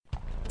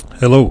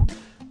Hello,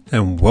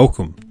 and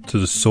welcome to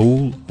the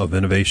Soul of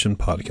Innovation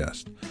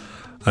podcast.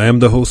 I am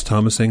the host,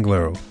 Thomas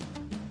Anglero,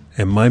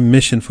 and my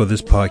mission for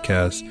this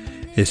podcast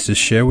is to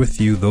share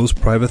with you those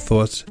private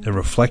thoughts and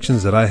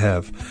reflections that I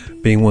have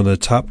being one of the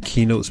top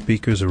keynote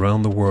speakers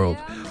around the world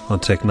on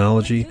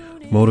technology,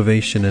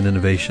 motivation, and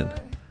innovation.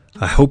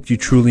 I hope you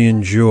truly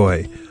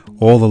enjoy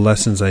all the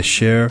lessons I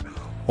share,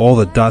 all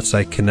the dots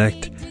I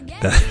connect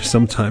that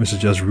sometimes are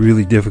just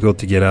really difficult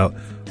to get out,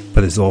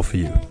 but it's all for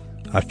you.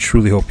 I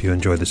truly hope you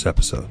enjoy this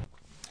episode.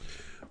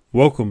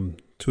 Welcome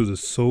to the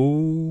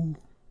Soul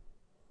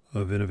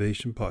of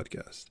Innovation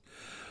podcast.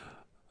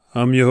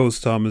 I'm your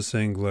host, Thomas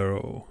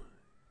Anglero.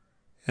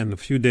 And a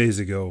few days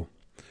ago,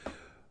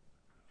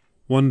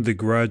 one of the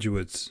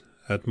graduates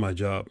at my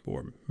job,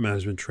 or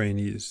management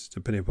trainees,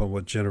 depending upon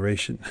what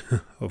generation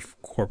of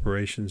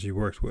corporations you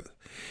worked with,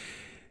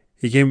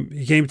 he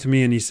came to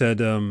me and he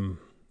said, I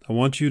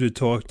want you to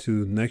talk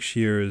to next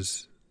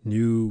year's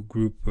new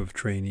group of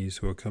trainees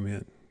who are coming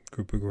in.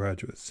 Group of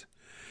graduates,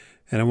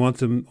 and I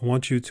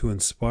want you to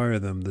inspire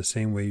them the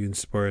same way you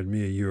inspired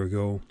me a year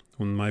ago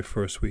on my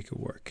first week of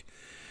work.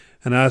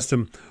 And I asked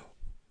him,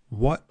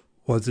 what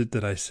was it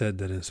that I said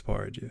that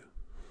inspired you?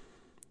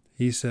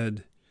 He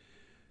said,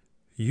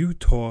 you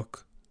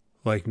talk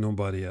like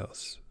nobody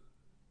else.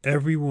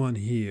 Everyone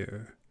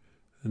here,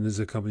 and this is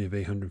a company of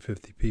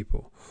 850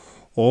 people,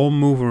 all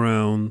move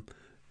around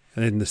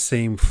in the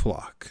same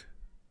flock,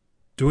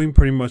 doing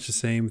pretty much the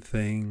same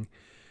thing,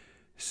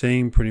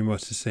 saying pretty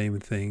much the same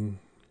thing,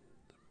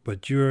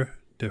 but you're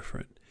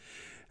different.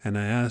 And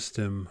I asked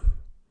him,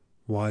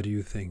 why do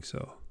you think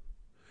so?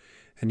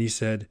 And he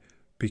said,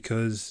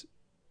 because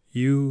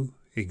you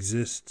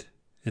exist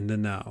in the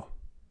now.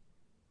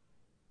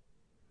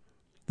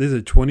 There's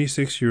a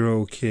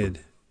 26-year-old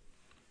kid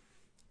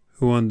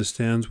who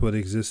understands what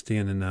existing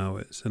in the now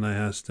is. And I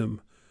asked him,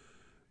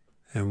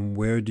 and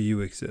where do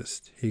you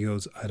exist? He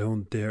goes, I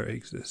don't dare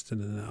exist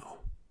in the now.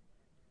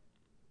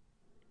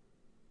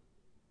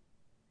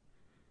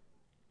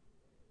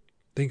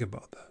 Think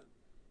about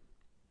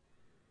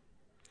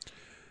that.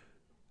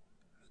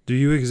 Do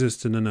you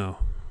exist in the now?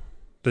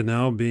 The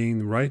now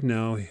being right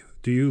now.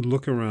 Do you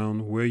look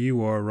around where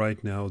you are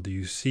right now? Do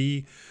you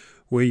see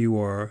where you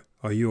are?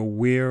 Are you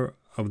aware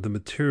of the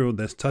material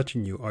that's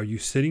touching you? Are you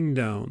sitting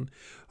down?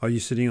 Are you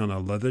sitting on a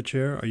leather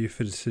chair? Are you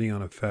sitting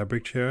on a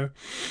fabric chair?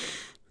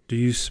 Do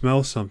you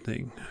smell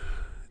something?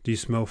 Do you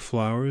smell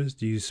flowers?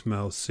 Do you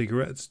smell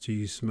cigarettes? Do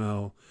you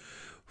smell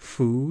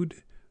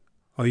food?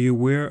 Are you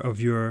aware of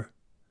your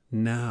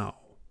now?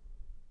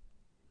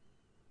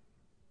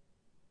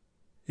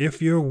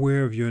 If you're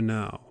aware of your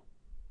now,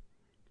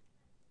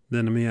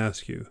 then let me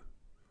ask you,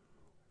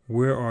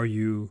 where are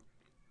you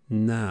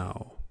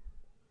now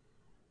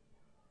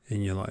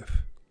in your life?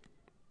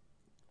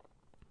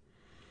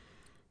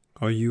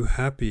 Are you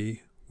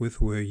happy with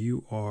where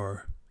you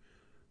are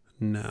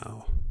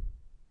now?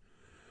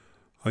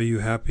 Are you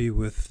happy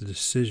with the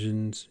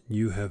decisions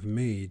you have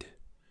made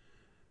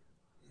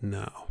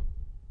now?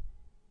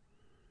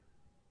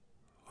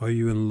 Are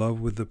you in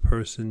love with the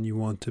person you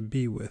want to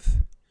be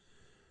with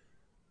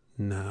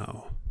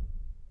now?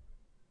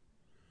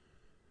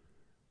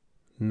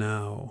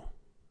 Now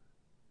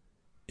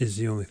is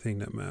the only thing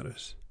that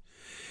matters.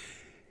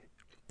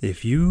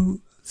 If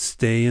you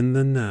stay in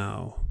the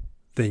now,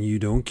 then you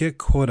don't get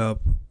caught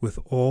up with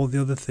all the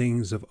other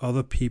things of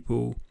other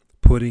people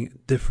putting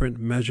different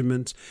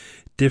measurements,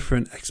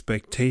 different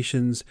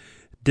expectations,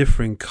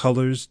 different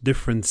colors,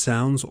 different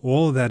sounds.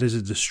 All of that is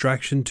a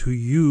distraction to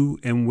you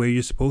and where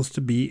you're supposed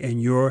to be and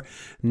your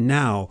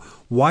now.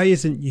 Why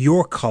isn't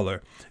your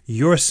color,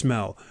 your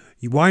smell?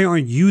 Why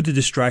aren't you the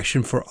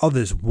distraction for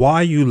others? Why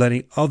are you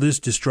letting others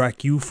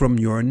distract you from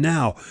your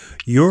now?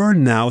 Your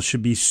now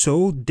should be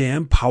so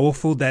damn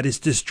powerful that it's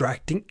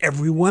distracting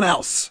everyone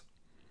else.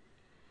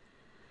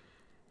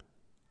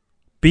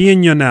 Be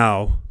in your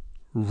now,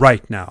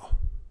 right now.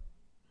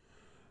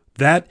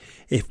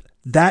 If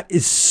that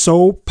is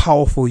so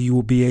powerful, you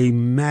will be a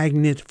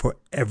magnet for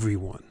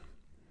everyone.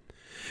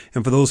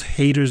 And for those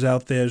haters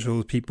out there, for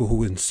those people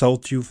who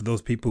insult you, for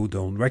those people who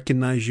don't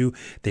recognize you,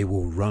 they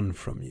will run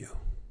from you.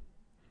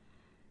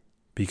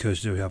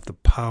 Because you have the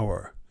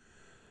power.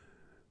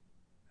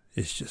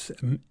 It's just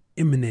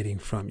emanating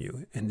from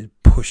you, and it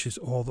pushes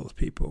all those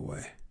people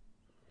away.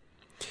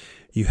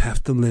 You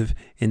have to live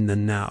in the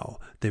now.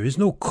 There is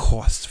no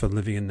cost for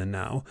living in the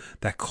now.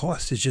 That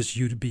cost is just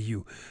you to be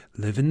you.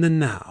 Live in the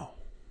now.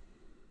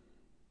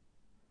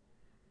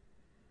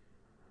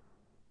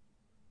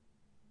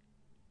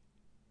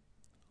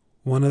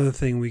 One other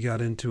thing we got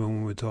into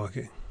when we were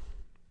talking,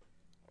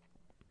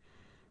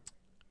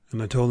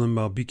 and I told him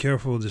about be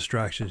careful of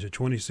distractions. You're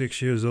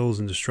 26 years old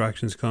and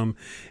distractions come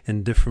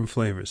in different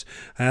flavors.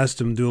 I asked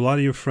him, do a lot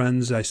of your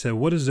friends, I said,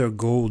 what is their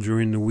goal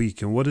during the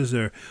week? And what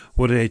do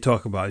they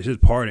talk about? He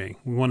said, partying.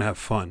 We want to have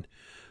fun.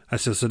 I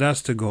said, so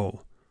that's the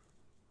goal.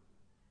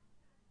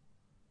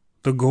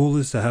 The goal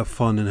is to have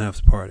fun and have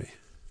a party.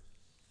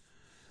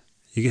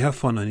 You can have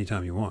fun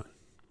anytime you want.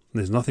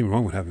 There's nothing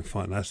wrong with having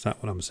fun. That's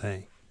not what I'm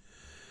saying.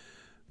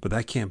 But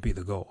that can't be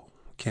the goal,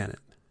 can it?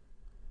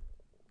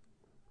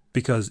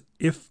 Because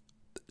if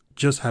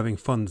just having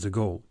fun is a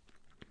goal,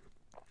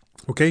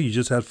 okay, you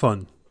just had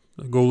fun,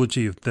 a goal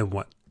achieved, then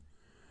what?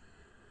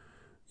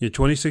 You're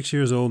 26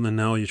 years old, and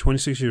now you're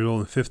 26 years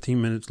old, and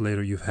 15 minutes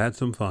later, you've had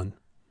some fun.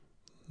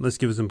 Let's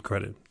give it some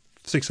credit.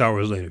 6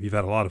 hours later, you've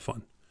had a lot of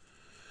fun.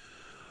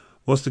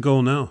 What's the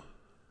goal now?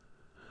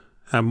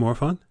 Have more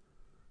fun?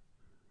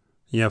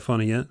 You have fun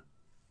again?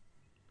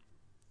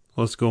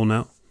 What's the goal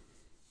now?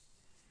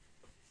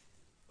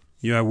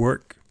 You're at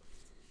work.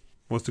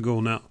 What's the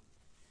goal now?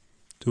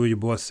 Do what your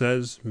boss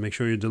says. Make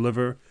sure you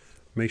deliver.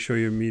 Make sure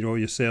you meet all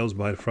your sales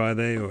by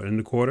Friday or in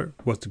the quarter.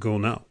 What's the goal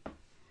now?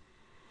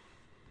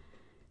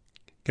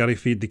 Got to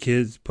feed the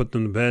kids, put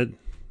them to bed.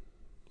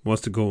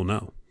 What's the goal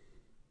now?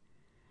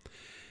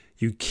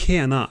 You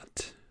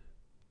cannot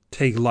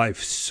take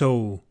life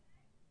so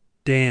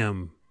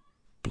damn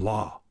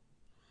blah.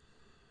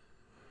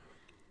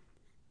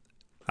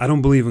 I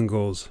don't believe in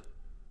goals.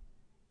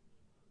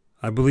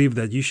 I believe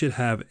that you should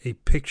have a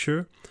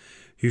picture.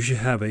 You should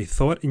have a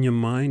thought in your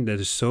mind that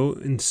is so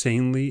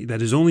insanely,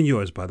 that is only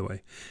yours, by the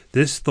way.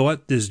 This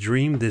thought, this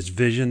dream, this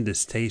vision,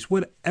 this taste,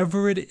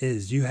 whatever it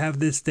is, you have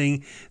this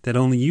thing that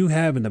only you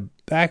have in the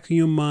back of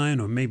your mind,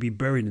 or maybe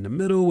buried in the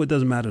middle. It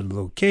doesn't matter the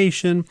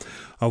location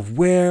of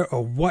where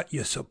or what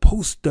you're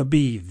supposed to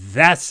be.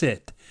 That's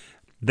it.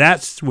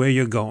 That's where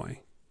you're going.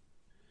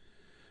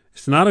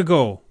 It's not a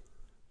goal.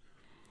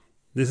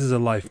 This is a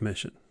life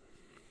mission.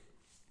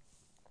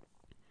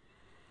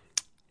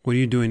 What are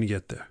you doing to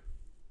get there?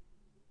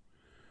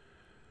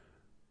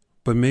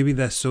 But maybe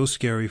that's so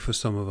scary for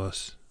some of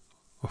us,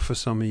 or for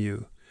some of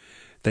you,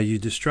 that you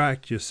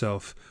distract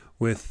yourself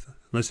with,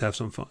 let's have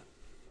some fun.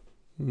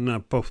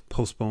 Not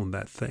postpone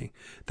that thing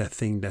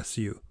that's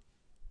you.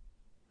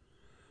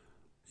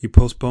 You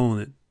postpone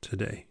it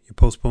today. You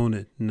postpone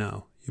it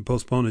now. You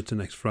postpone it to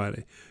next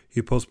Friday.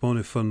 You postpone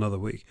it for another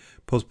week.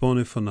 Postpone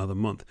it for another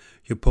month.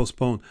 You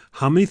postpone.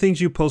 How many things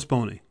are you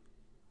postponing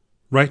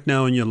right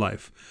now in your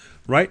life?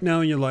 Right now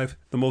in your life,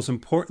 the most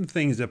important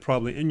things that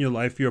probably in your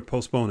life you're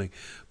postponing.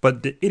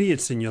 But the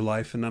idiots in your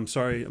life, and I'm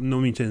sorry, I'm no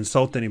mean to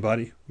insult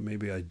anybody,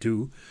 maybe I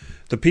do.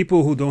 The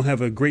people who don't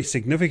have a great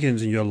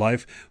significance in your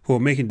life, who are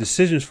making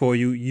decisions for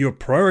you, you're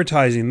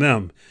prioritizing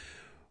them.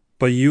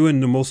 But you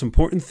and the most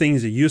important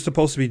things that you're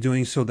supposed to be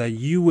doing so that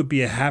you would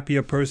be a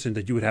happier person,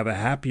 that you would have a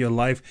happier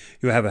life,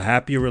 you would have a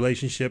happier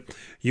relationship,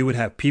 you would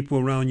have people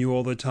around you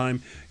all the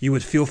time, you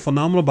would feel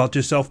phenomenal about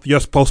yourself.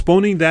 You're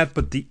postponing that,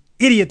 but the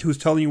idiot who's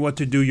telling you what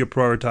to do, you're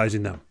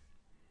prioritizing them.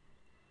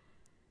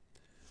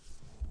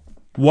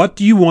 What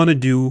do you want to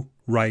do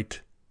right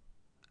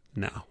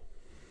now?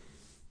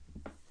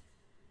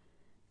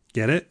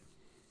 Get it?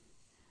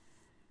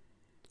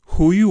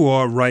 Who you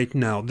are right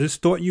now, this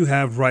thought you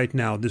have right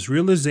now, this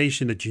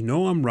realization that you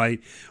know I'm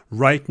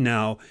right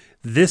now,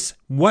 this,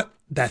 what,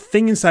 that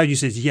thing inside you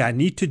says, yeah, I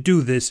need to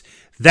do this.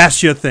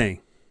 That's your thing.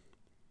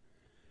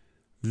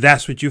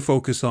 That's what you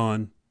focus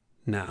on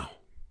now.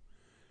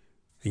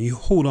 And you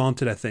hold on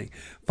to that thing.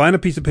 Find a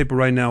piece of paper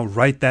right now,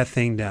 write that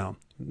thing down.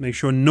 Make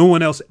sure no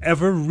one else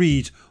ever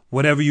reads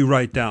whatever you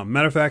write down.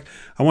 Matter of fact,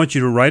 I want you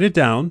to write it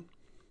down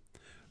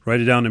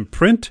in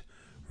print,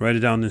 write it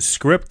down in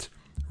script,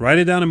 write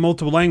it down in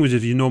multiple languages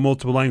if you know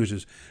multiple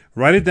languages.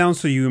 Write it down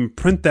so you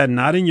imprint that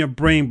not in your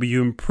brain, but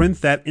you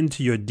imprint that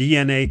into your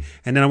DNA,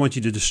 and then I want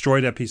you to destroy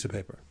that piece of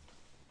paper.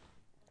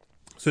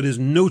 So there's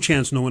no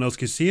chance no one else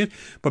can see it,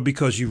 but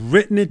because you've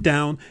written it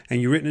down and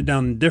you've written it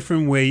down in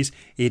different ways,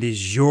 it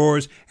is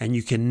yours and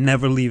you can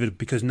never leave it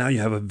because now you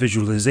have a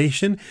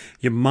visualization,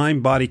 your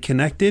mind, body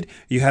connected.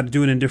 You had to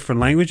do it in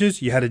different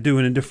languages. You had to do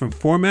it in different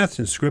formats,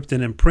 in script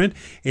and in print.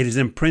 It is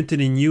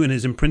imprinted in you and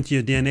is imprinted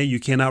in your DNA. You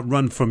cannot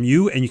run from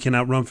you and you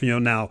cannot run from your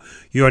now.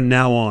 You're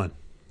now on.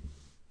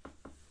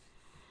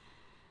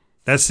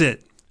 That's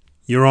it.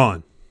 You're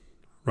on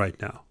right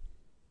now.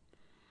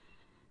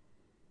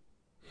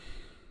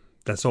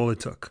 That's all it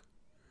took.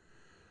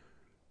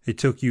 It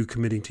took you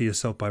committing to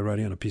yourself by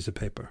writing on a piece of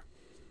paper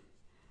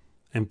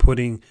and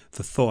putting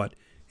the thought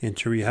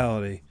into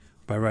reality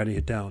by writing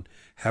it down.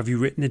 Have you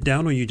written it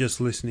down or are you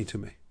just listening to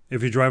me?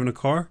 If you're driving a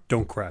car,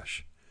 don't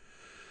crash.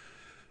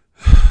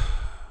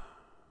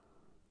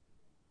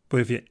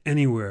 But if you're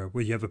anywhere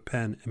where you have a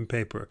pen and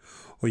paper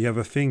or you have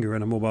a finger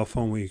and a mobile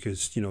phone where you can,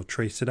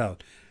 trace it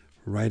out,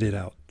 write it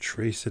out,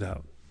 trace it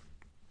out.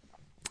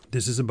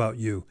 This is about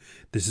you.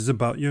 This is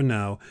about your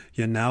now.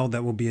 Your now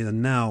that will be a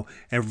now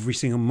every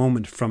single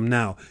moment from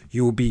now.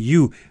 You will be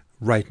you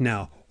right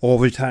now, all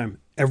the time,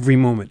 every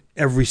moment,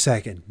 every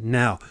second,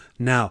 now.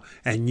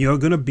 And you're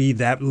going to be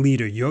that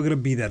leader. You're going to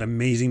be that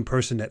amazing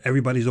person that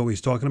everybody's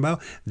always talking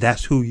about.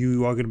 That's who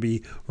you are going to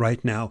be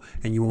right now,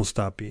 and you won't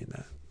stop being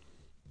that.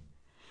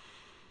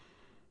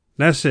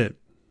 That's it.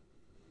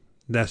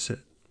 That's it.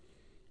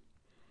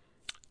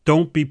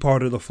 Don't be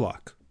part of the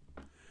flock.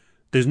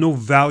 There's no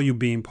value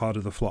being part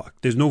of the flock.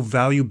 There's no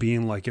value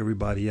being like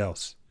everybody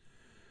else.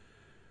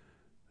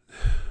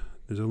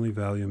 There's only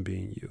value in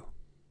being you.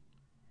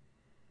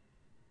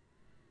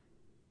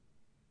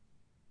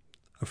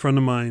 A friend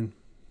of mine,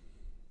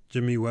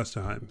 Jimmy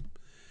Westerheim,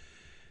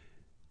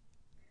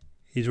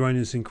 He's running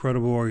this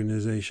incredible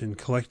organization,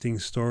 collecting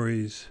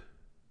stories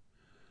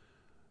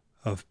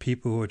of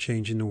people who are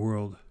changing the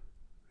world.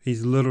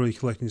 He's literally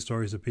collecting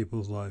stories of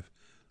people's life.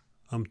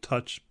 I'm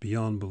touched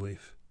beyond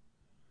belief.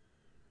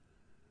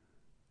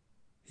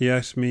 He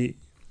asked me,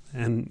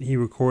 and he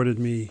recorded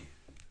me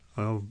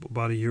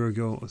about a year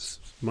ago,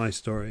 my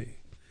story.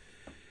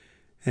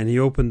 And he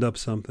opened up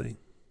something.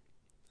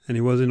 And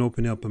he wasn't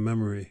opening up a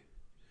memory.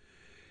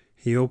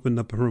 He opened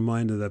up a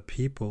reminder that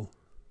people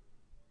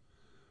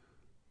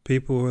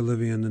who are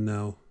living in the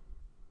now,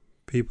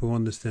 people who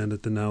understand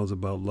that the now is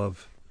about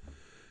love.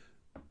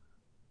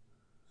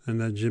 And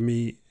that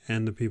Jimmy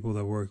and the people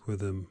that work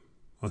with him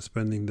are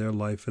spending their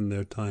life and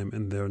their time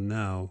and their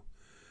now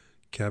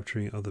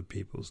capturing other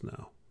people's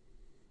now.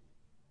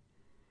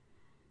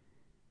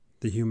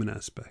 The Human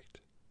Aspect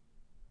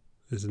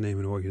is the name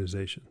of the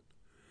organization.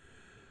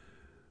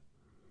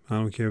 I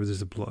don't care if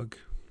there's a plug.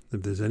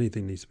 If there's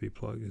anything needs to be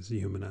plugged, it's the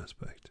Human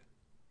Aspect.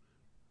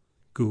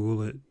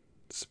 Google it,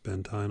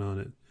 spend time on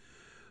it,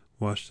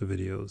 watch the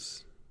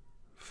videos,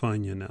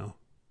 find your now.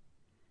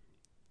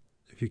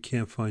 If you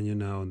can't find your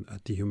now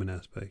at the Human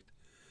Aspect,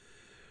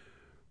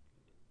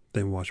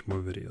 then watch more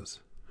videos.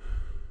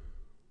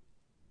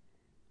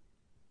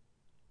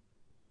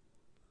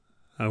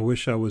 I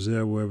wish I was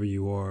there wherever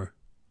you are,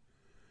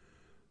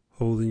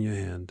 holding your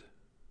hand,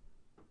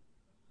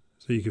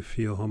 so you could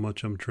feel how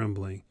much I'm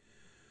trembling,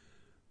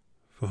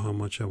 for how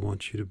much I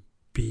want you to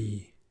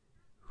be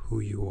who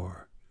you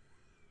are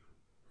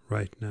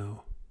right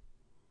now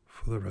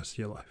for the rest of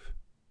your life.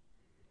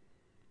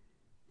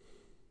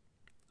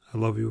 I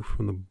love you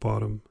from the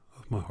bottom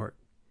of my heart.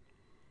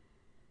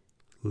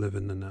 Live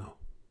in the now.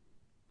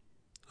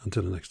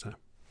 Until the next time.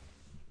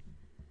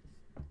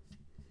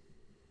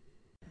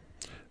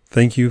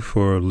 Thank you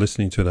for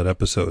listening to that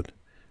episode.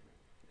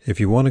 If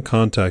you want to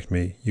contact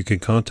me, you can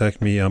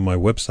contact me on my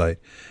website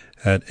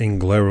at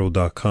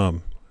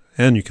englero.com,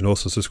 and you can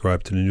also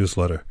subscribe to the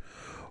newsletter,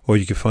 or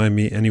you can find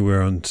me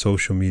anywhere on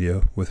social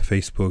media with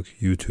Facebook,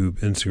 YouTube,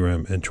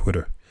 Instagram, and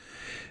Twitter.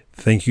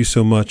 Thank you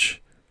so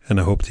much,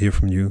 and I hope to hear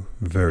from you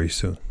very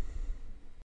soon.